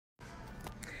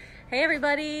Hey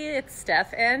everybody, it's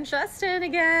Steph and Justin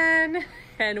again,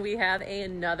 and we have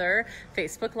another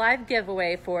Facebook Live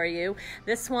giveaway for you.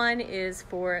 This one is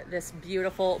for this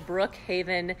beautiful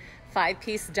Brookhaven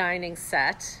 5-piece dining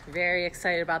set. Very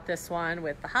excited about this one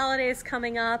with the holidays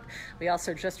coming up. We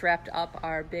also just wrapped up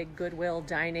our big Goodwill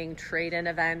dining trade-in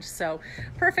event, so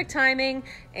perfect timing.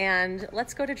 And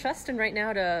let's go to Justin right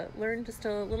now to learn just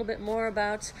a little bit more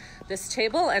about this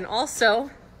table and also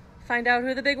find out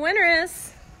who the big winner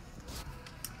is.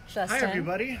 Justin. Hi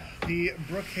everybody. The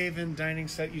Brookhaven dining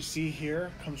set you see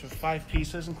here comes with 5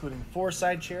 pieces, including 4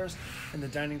 side chairs, and the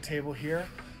dining table here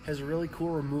has a really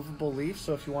cool removable leaf,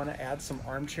 so if you want to add some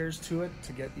armchairs to it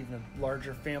to get even a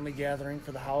larger family gathering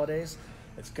for the holidays,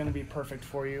 it's going to be perfect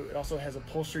for you. It also has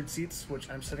upholstered seats, which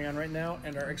I'm sitting on right now,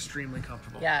 and are extremely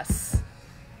comfortable. Yes.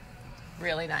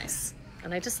 Really nice.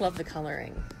 And I just love the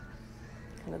coloring.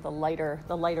 Kind of the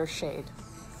lighter shade.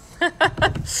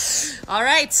 All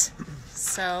right.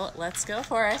 So let's go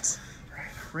for it.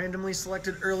 Randomly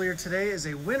selected earlier today is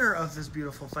a winner of this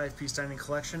beautiful 5-piece dining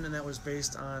collection, and that was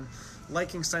based on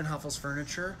liking Steinhafels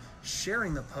furniture,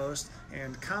 sharing the post,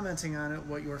 and commenting on it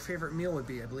what your favorite meal would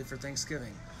be, I believe, for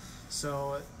Thanksgiving.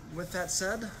 So with that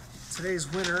said,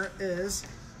 today's winner is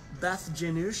Beth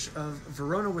of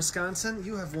Verona, Wisconsin.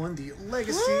 You have won the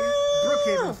Legacy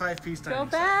Brookhaven 5-piece dining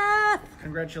set. Go Beth!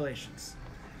 Congratulations.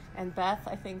 And Beth,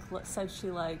 I think, said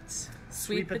she liked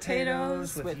sweet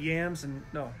potatoes with yams and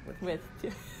with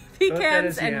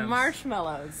pecans and yams.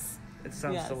 Marshmallows. It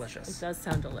sounds delicious. It does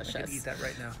sound delicious. I could eat that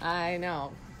right now. I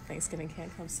know. Thanksgiving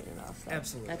can't come soon enough.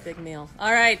 Absolutely. That big meal.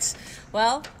 All right.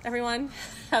 Well, everyone,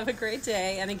 have a great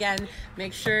day. And again,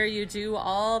 make sure you do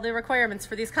all the requirements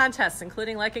for these contests,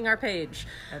 including liking our page.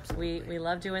 Absolutely. We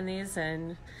love doing these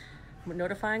and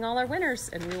notifying all our winners.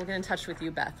 And we will get in touch with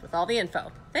you, Beth, with all the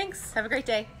info. Thanks. Have a great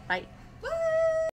day. Bye.